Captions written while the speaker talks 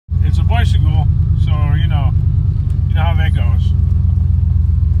bicycle, so you know how that goes.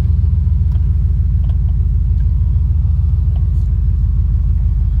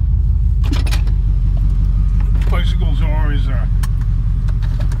 Bicycles are always a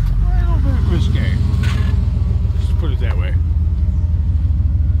little bit risque. Let's put it that way.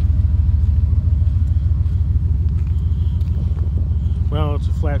 Well, it's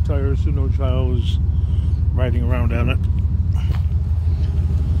a flat tire, so no child is riding around on it.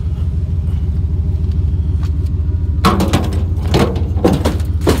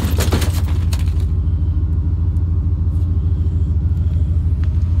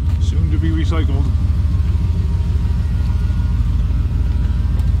 Soon to be recycled.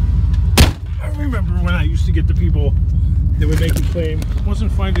 I remember when I used to get the people that would make a claim,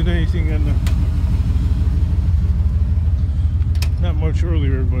 wasn't finding anything in the, not much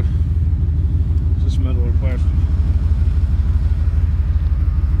earlier, but it's just metal or plastic.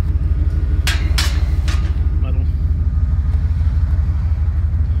 Metal.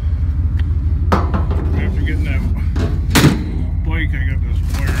 After getting that bike, I got this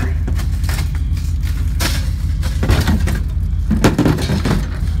wire.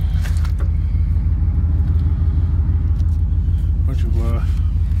 Bunch of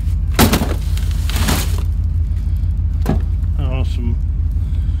some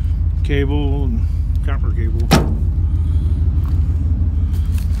cable and copper cable,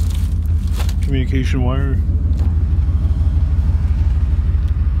 communication wire.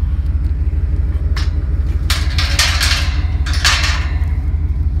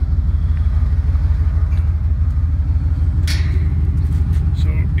 So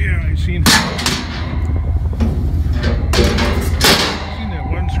yeah, I seen that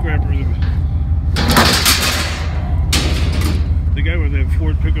one scrapper. The guy with that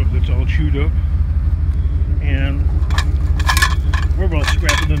Ford pickup that's all chewed up, and we're both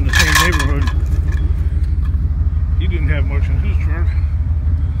scrapping in the same neighborhood. He didn't have much in his truck.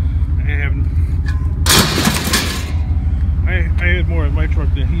 I had more in my truck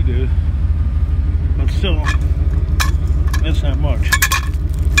than he did, but still, that's not much.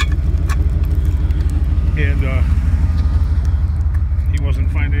 And he wasn't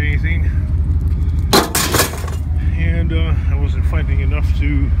finding anything. And I wasn't finding enough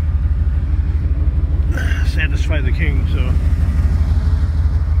to satisfy the king, so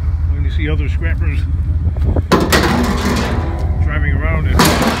when you see other scrappers driving around and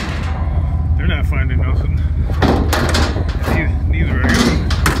they're not finding nothing, neither are you,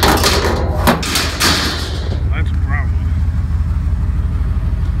 that's a problem.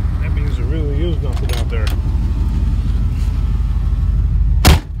 That means there really is nothing out there.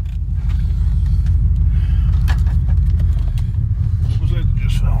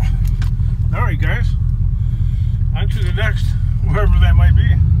 Alright guys, on to the next, wherever that might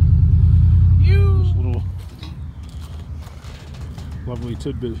be. This little lovely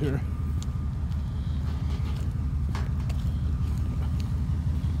tidbit here.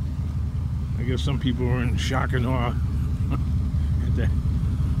 I guess some people are in shock and awe at that.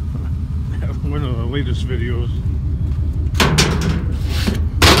 One of the latest videos.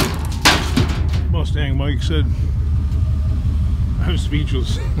 Mustang Mike said, I'm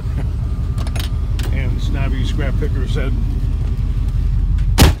speechless. And Snobby Scrap Picker said,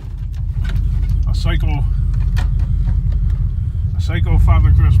 a psycho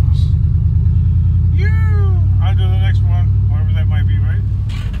Father Christmas. On to the next one, whatever that might be, right?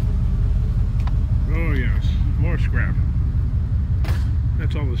 Oh yes, more scrap.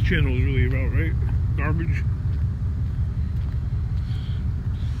 That's all this channel is really about, right? Garbage.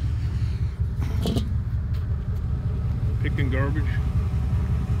 Picking garbage.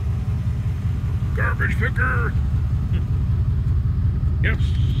 Garbage picker. Yes,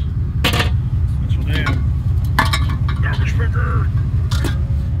 that's what I am. Garbage picker.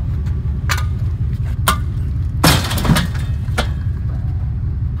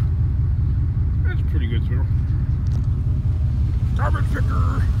 That's a pretty good throw. Garbage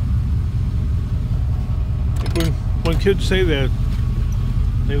picker. Like when kids say that,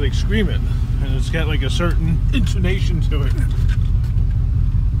 they like scream it, and it's got like a certain intonation to it.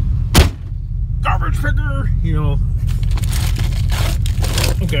 Garbage picker, you know.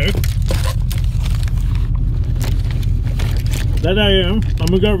 Okay. That I am.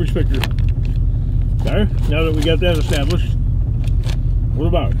 I'm a garbage picker. Okay. Now that we got that established, what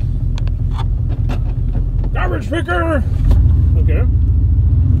about it? Garbage picker. Okay.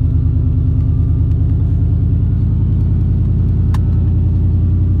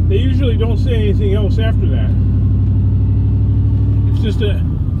 They usually don't say anything else after that. It's just a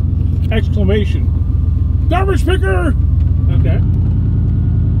exclamation. Garbage picker! Okay.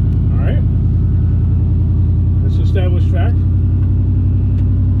 Alright.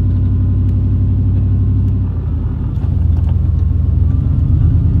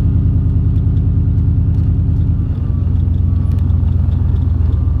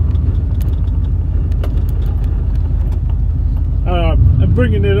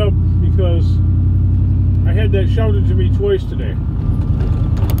 bringing it up because I had that shouted to me twice today.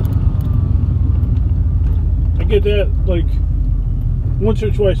 I get that like once or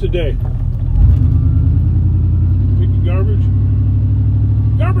twice a day. Picking garbage.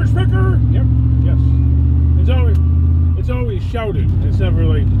 Garbage picker! Yep, yes. It's always shouted. It's never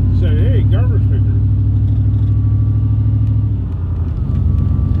like said, hey, garbage picker.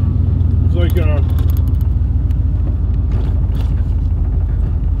 It's like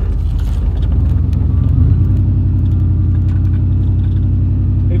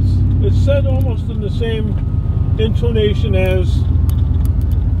it's said almost in the same intonation as,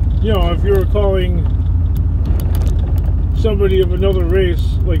 you know, if you were calling somebody of another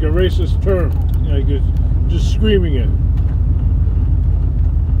race like a racist term, like just screaming it.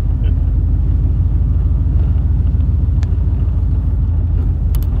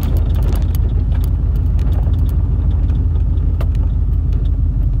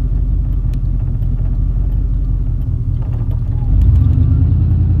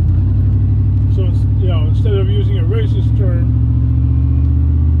 So, you know, instead of using a racist term,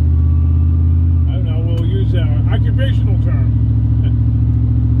 I don't know, we'll use an occupational term.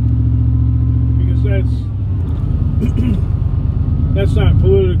 Because that's not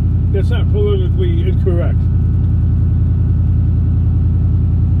politically incorrect.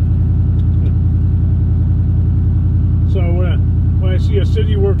 So when I see a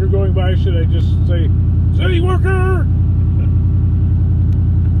city worker going by, should I just say, city worker?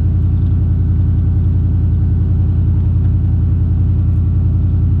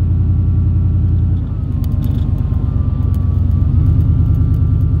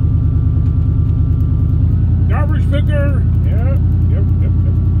 Picker. Yeah, yep.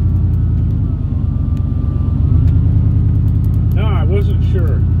 No, I wasn't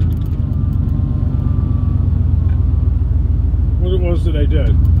sure what it was that I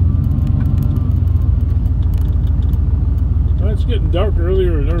did. Well, it's getting dark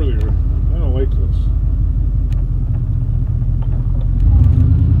earlier and earlier. I don't like this.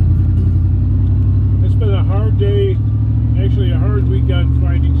 It's been a hard day, actually a hard weekend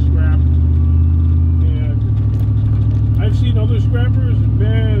finding scrap. I've seen other scrappers, and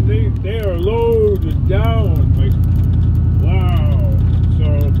man, they are loaded down. Like, wow.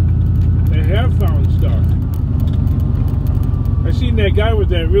 So they have found stuff. I seen that guy with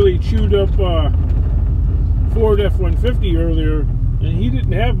that really chewed up Ford F-150 earlier, and he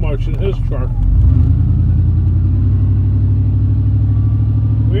didn't have much in his truck.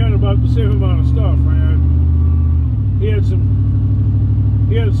 We had about the same amount of stuff. He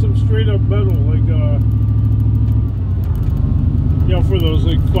had some straight up metal, like you know, for those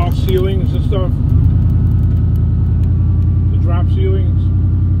like false ceilings and stuff, the drop ceilings.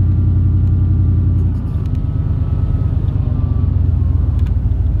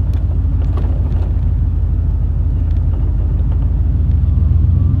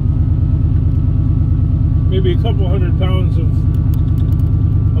 Maybe a couple 100 pounds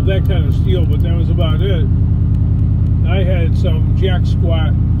of that kind of steel, but that was about it. I had some jack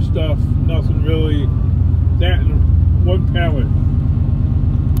squat stuff, nothing really, that and one pallet.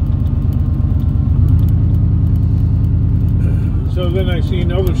 So then I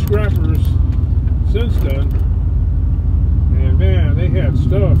seen other scrappers since then, and man, they had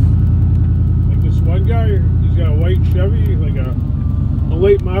stuff. Like this one guy, he's got a white Chevy, like a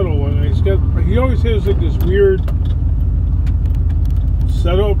late model, and he always has like this weird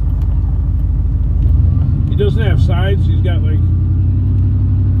setup. He doesn't have sides. He's got like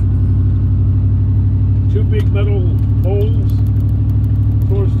two big metal holes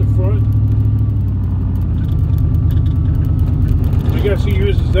towards the front. I guess he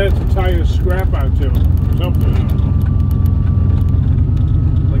uses that to tie his scrap onto or something.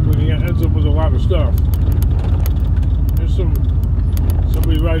 Like when he ends up with a lot of stuff. There's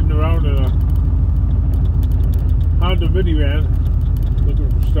somebody riding around in a Honda minivan looking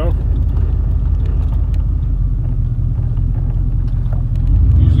for stuff.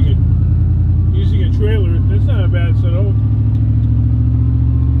 Using a trailer. That's not a bad setup.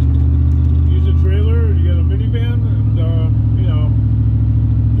 Use a trailer, you got a minivan, and you know,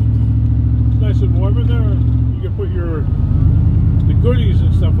 it's nice and warm in there. You can put the goodies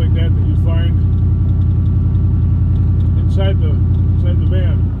and stuff like that you find inside the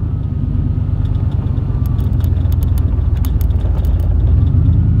van.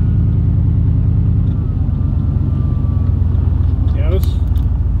 Yeah,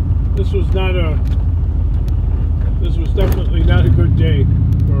 this was definitely not a good day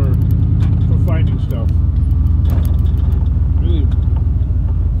for finding stuff. Really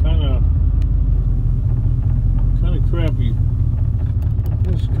kind of crappy.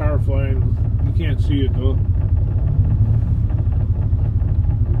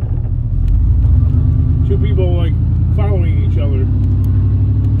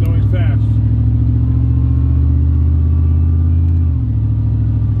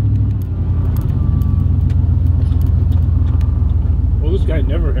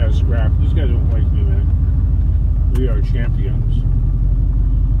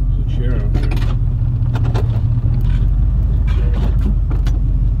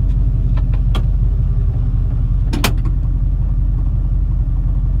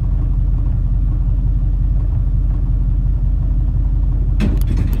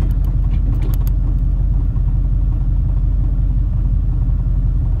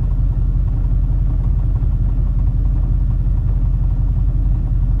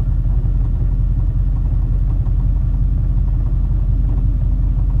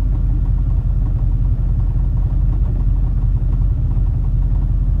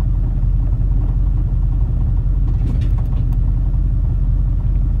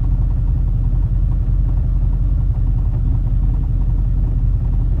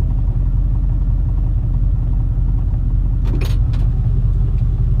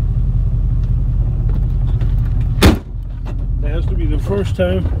 first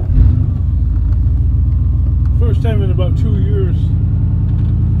time. First time in about 2 years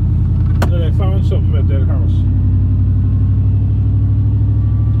that I found something at that house.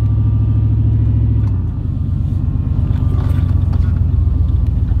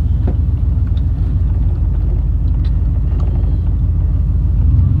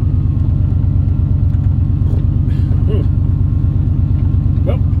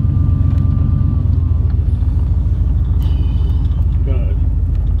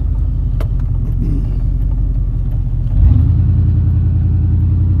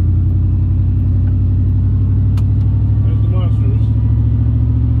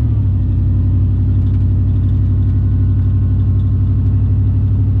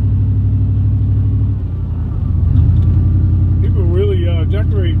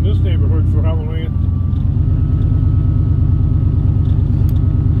 Decorating this neighborhood for Halloween.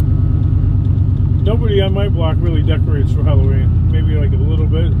 Nobody on my block really decorates for Halloween. Maybe like a little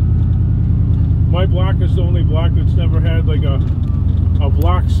bit. My block is the only block that's never had like a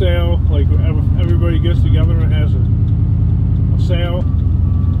block sale. Like everybody gets together and has a sale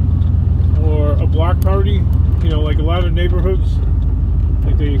or a block party. You know, like a lot of neighborhoods,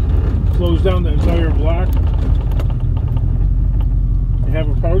 like they close down the entire block. Have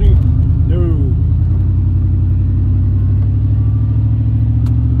a party? No.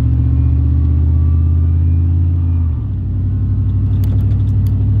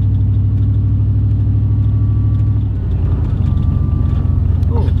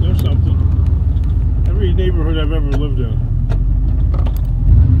 Oh, there's something. Every neighborhood I've ever lived in.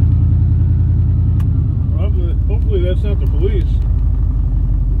 Hopefully that's not the police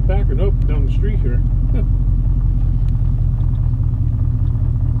backing up down the street here.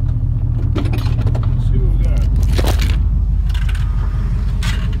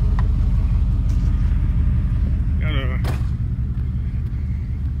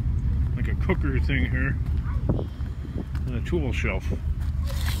 Cooker thing here and a tool shelf.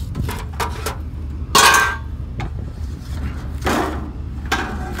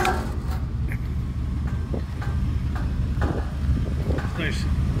 Nice.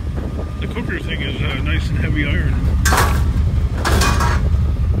 The cooker thing is nice and heavy iron.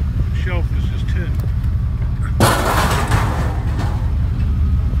 The shelf is just tin.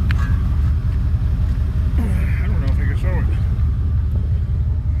 I don't know if I can throw it.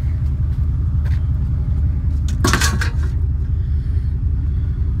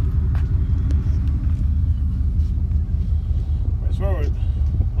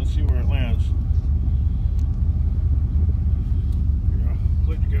 Let's see where it lands. There you go.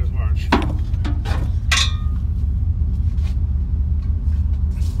 Let you guys watch.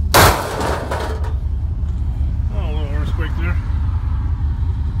 Oh, a little earthquake there.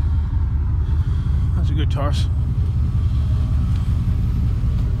 That's a good toss.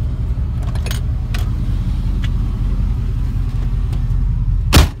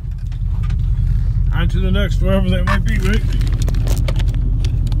 On to the next, wherever that might be, right?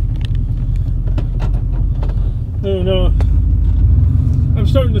 I don't know. I'm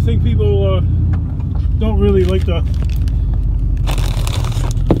starting to think people don't really like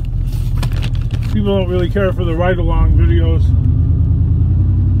people don't really care for the ride-along videos.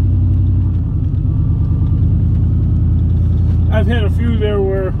 I've had a few there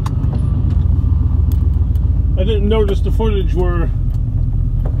where I didn't notice the footage where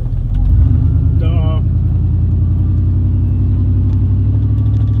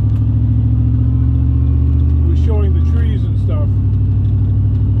showing the trees and stuff.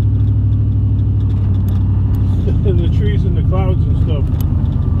 And the trees and the clouds and stuff.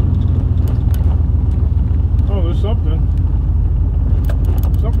 Oh, there's something.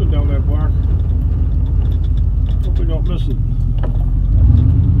 Something down that block. Hope we don't miss it.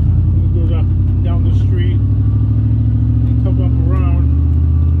 We'll go down the street and come up around.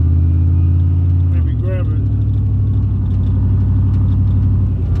 Maybe grab it.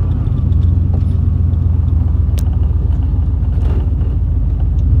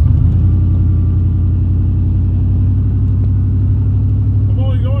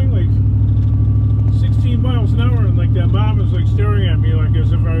 Miles an hour, and like that mom is like staring at me like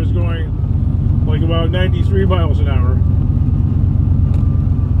as if I was going like about 93 miles an hour.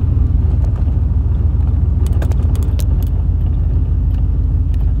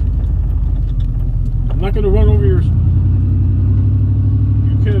 I'm not going to run over your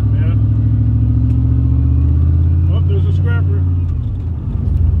kid, man. Oh, there's a scrapper.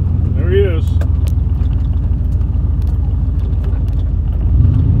 There he is.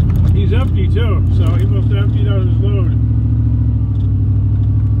 He's empty too, so he must have emptied out his load.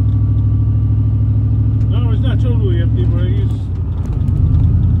 No, he's not totally empty, but he's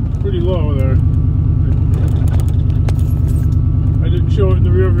low there. I didn't show it in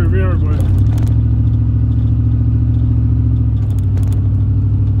the rear view mirror, but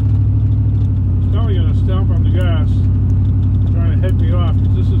it's probably going to stomp on the gas, trying to head me off,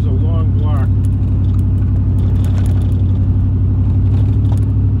 because this is a long block.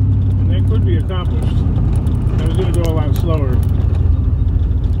 And that could be accomplished. I was going to go a lot slower.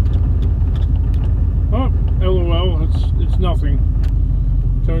 Oh, LOL, it's nothing.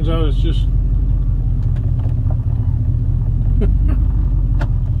 Turns out it's just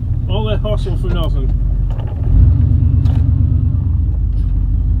all that hustle for nothing.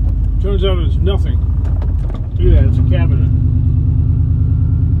 Turns out it's nothing. Look at that, it's a cabinet.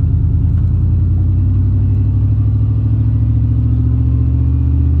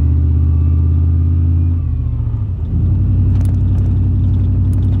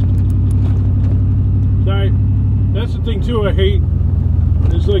 That's the thing too I hate.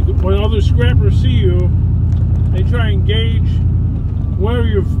 It's like when other scrappers see you, they try and gauge where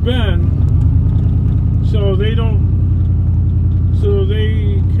you've been so they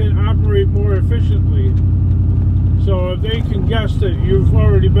can operate more efficiently. So if they can guess that you've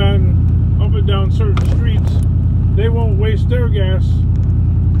already been up and down certain streets, they won't waste their gas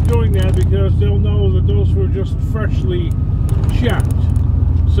doing that, because they'll know that those were just freshly checked.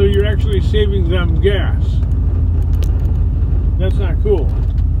 So you're actually saving them gas. That's not cool.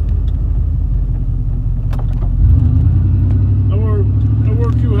 I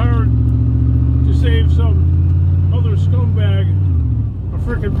work too hard to save some other scumbag a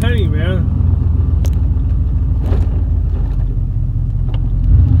frickin' penny, man.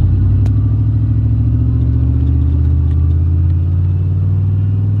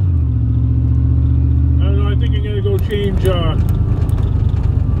 I don't know, I think I'm gonna go change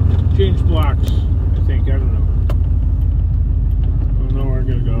blocks. I don't know. Where I'm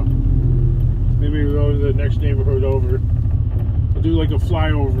gonna go. Maybe we'll go to the next neighborhood over. I'll do like a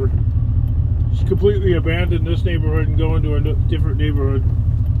flyover. Just completely abandon this neighborhood and go into a different neighborhood.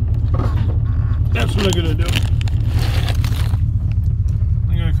 That's what I'm gonna do.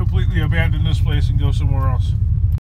 I'm gonna completely abandon this place and go somewhere else.